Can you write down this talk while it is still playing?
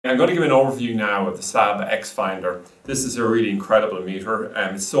Now I'm going to give an overview now of the SAB X Finder. This is a really incredible meter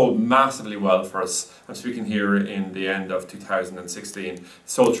and it's sold massively well for us. I'm speaking here in the end of 2016. It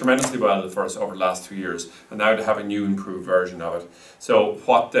sold tremendously well for us over the last 2 years, and now they have a new improved version of it. So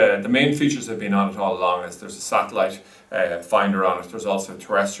what the main features have been on it all along is there's a satellite finder on it, there's also a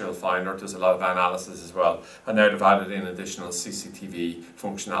terrestrial finder, there's a lot of analysis as well, and now they've added in additional CCTV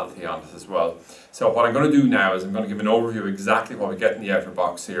functionality on it as well. So what I'm going to do now is I'm going to give an overview of exactly what we get in the outer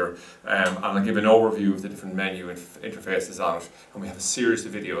box here, and I'll give an overview of the different menu interfaces on it, and we have a series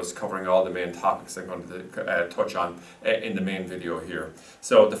of videos covering all the main topics I'm going to touch on in the main video here.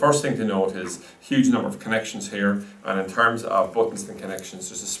 So the first thing to note is huge number of connections here, and in terms of buttons and connections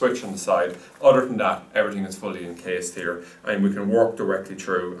there's a switch on the side. Other than that, everything is fully encased here, and we can work directly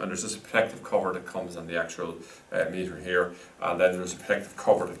through, and there's just a protective cover that comes on the actual meter here, and then there's a protective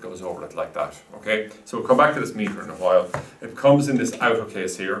cover that goes over it like that. Okay, so we'll come back to this meter in a while. It comes in this outer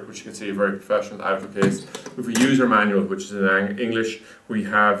case here, which you can see a very professional outer case. With a user manual, which is in English. We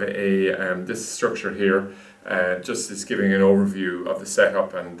have a this structure here, just is giving an overview of the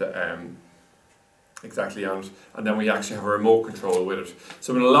setup and exactly on it, and then we actually have a remote control with it.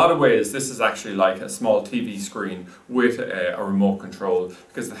 So in a lot of ways this is actually like a small TV screen with a remote control,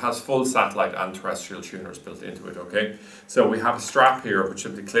 because it has full satellite and terrestrial tuners built into it. Okay, so we have a strap here which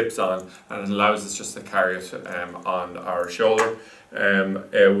simply clips on, and it allows us just to carry it on our shoulder.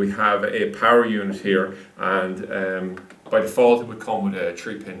 We have a power unit here, and by default it would come with a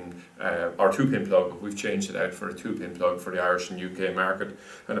 3-pin or 2-pin plug, but we've changed it out for a 2-pin plug for the Irish and UK market.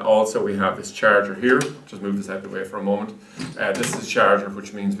 And also we have this charger here. Just move this out of the way for a moment. This is a charger,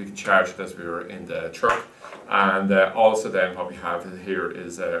 which means we can charge it as we were in the truck. And also then what we have here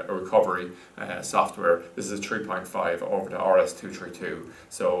is a recovery software. This is a 3.5 over the RS232.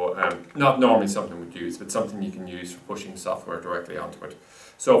 So not normally something we'd use, but something you can use for pushing software directly onto it.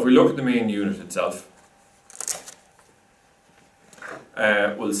 So if we look at the main unit itself,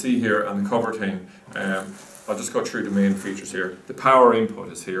 we'll see here on the cover thing, I'll just go through the main features here. The power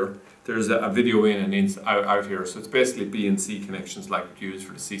input is here. There's a video in and out here, so it's basically B and C connections like we use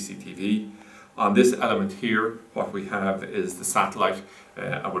for the CCTV. On this element here, what we have is the satellite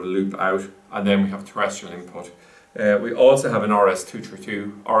with a loop out, and then we have terrestrial input. We also have an RS232,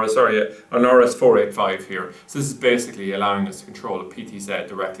 an RS485 here. So this is basically allowing us to control a PTZ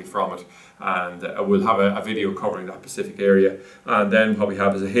directly from it, and we'll have a video covering that specific area. And then what we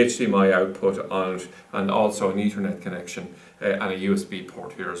have is a HDMI output on it, and also an Ethernet connection and a USB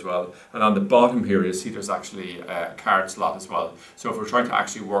port here as well. And on the bottom here you see there's actually a card slot as well. So if we're trying to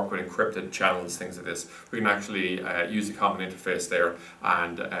actually work with encrypted channels, things like this, we can actually use the common interface there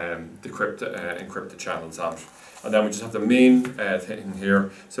and encrypt the channels out. And then we just have the main thing here.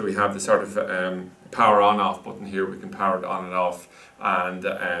 So we have the sort of power on off button here. We can power it on and off, and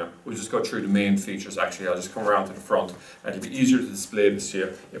we'll just go through the main features. Actually, I'll just come around to the front, and it'll be easier to display this to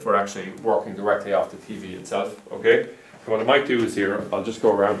you if we're actually working directly off the TV itself. Okay, so what I might do is here, I'll just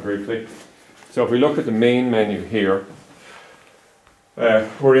go around briefly. So if we look at the main menu here,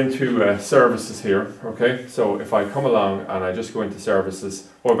 we're into services here. Okay, so if I come along and I just go into services,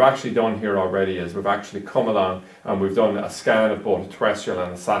 what we've actually done here already is we've actually come along and we've done a scan of both a terrestrial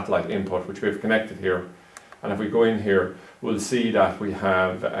and a satellite input, which we've connected here. And if we go in here, we'll see that we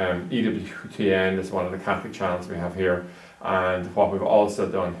have EWTN is one of the Catholic channels we have here. And what we've also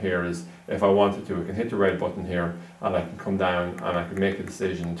done here is, if I wanted to, I can hit the red button here and I can come down and I can make a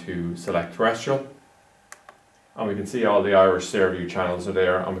decision to select terrestrial. And we can see all the Irish Fairview channels are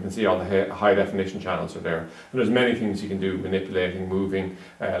there, and we can see all the high definition channels are there. And there's many things you can do, manipulating, moving,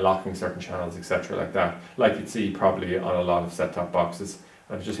 locking certain channels, etc. like that, like you'd see probably on a lot of set-top boxes.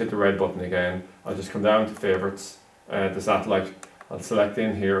 And just hit the red button again. I'll just come down to favorites, the satellite. I'll select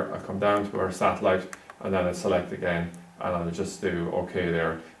in here, I'll come down to our satellite, and then I'll select again, and I'll just do OK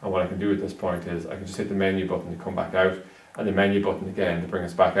there. And what I can do at this point is I can just hit the menu button to come back out, and the menu button again to bring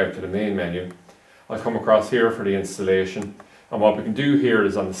us back out to the main menu. I'll come across here for the installation, and what we can do here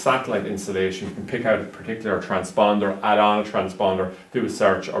is on the satellite installation we can pick out a particular transponder, add on a transponder, do a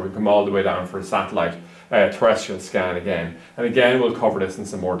search, or we come all the way down for a satellite terrestrial scan again. And again we'll cover this in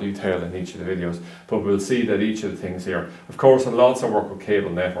some more detail in each of the videos, but we'll see that each of the things here, of course it'll also work with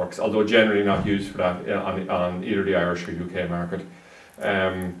cable networks, although generally not used for that on either the Irish or UK market.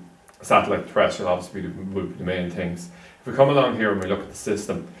 Satellite terrestrial obviously will be the main things. If we come along here and we look at the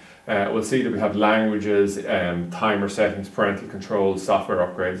system, We'll see that we have languages, timer settings, parental controls, software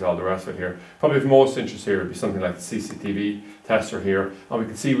upgrades, all the rest of it here. Probably of most interest here would be something like the CCTV Tester here, and we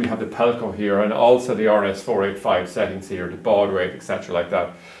can see we have the Pelco here, and also the RS485 settings here, the baud rate, etc. like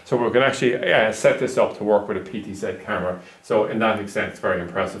that. So we're going to actually set this up to work with a PTZ camera. So in that extent, it's very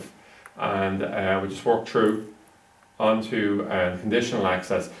impressive. And we just work through onto conditional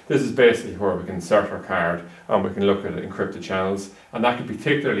access. This is basically where we can insert our card and we can look at encrypted channels, and that could be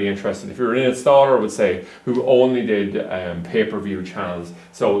particularly interesting if you're an installer, I would say, who only did pay-per-view channels.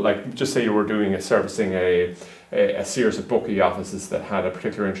 So like, just say you were doing servicing a series of bookie offices that had a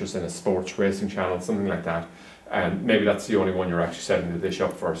particular interest in a sports racing channel, something like that, and maybe that's the only one you're actually setting the dish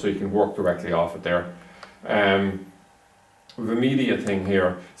up for, so you can work directly off it there. We have a media thing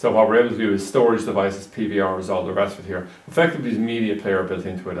here, so what we're able to do is storage devices, PVRs, all the rest of it here. Effectively, there's a media player built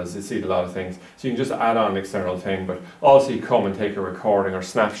into it, as you see a lot of things. So you can just add on an external thing, but also you come and take a recording or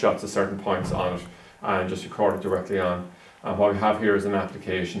snapshots at certain points on it and just record it directly on. And what we have here is an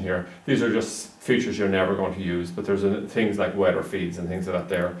application here. These are just features you're never going to use, but there's things like weather feeds and things like that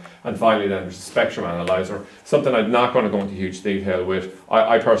there. And finally then there's a spectrum analyzer, something I'm not going to go into huge detail with.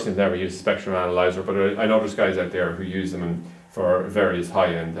 I personally never use a spectrum analyzer, but I know there's guys out there who use them for various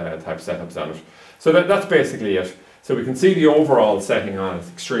high-end type setups on it. So that's basically it. So we can see the overall setting on it is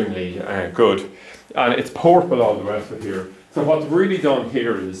extremely good. And it's portable, all the rest of it here. So what's really done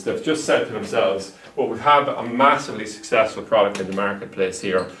here is they've just said to themselves, well, we have a massively successful product in the marketplace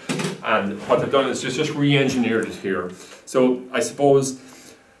here, and what they've done is just re-engineered it here. So I suppose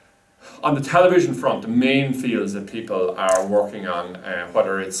on the television front, the main fields that people are working on,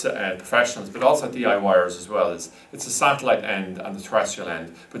 whether it's professionals but also DIYers as well, it's the satellite end and the terrestrial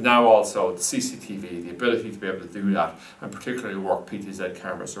end, but now also the CCTV, the ability to be able to do that, and particularly work PTZ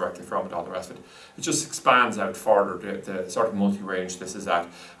cameras directly from it, all the rest of it. It just expands out further the sort of multi-range this is at,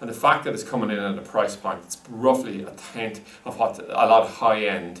 and the fact that it's coming in at a price point that's roughly a tenth of what a lot of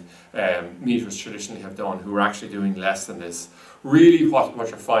high-end meters traditionally have done, who are actually doing less than this. Really what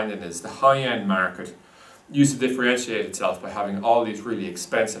you're finding is the high-end market used to differentiate itself by having all these really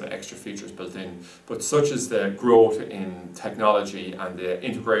expensive extra features built in, but such is the growth in technology and the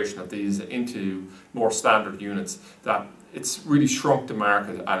integration of these into more standard units that it's really shrunk the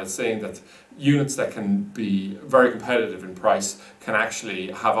market, and it's saying that units that can be very competitive in price can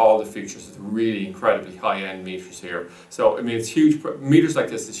actually have all the features of the really incredibly high-end meters here. So I mean, it's huge. Meters like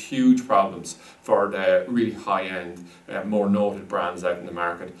this is huge problems for the really high-end, more noted brands out in the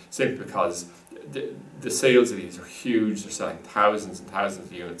market, simply because the sales of these are huge. They're selling thousands and thousands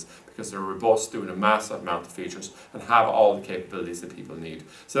of units because they're robust, doing a massive amount of features, and have all the capabilities that people need.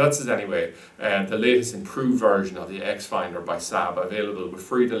 So that's it anyway. The latest improved version of the X-Finder by SAB, available with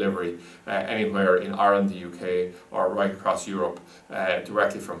free delivery anywhere in Ireland, the UK, or right across Europe,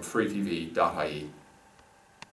 directly from freetv.ie.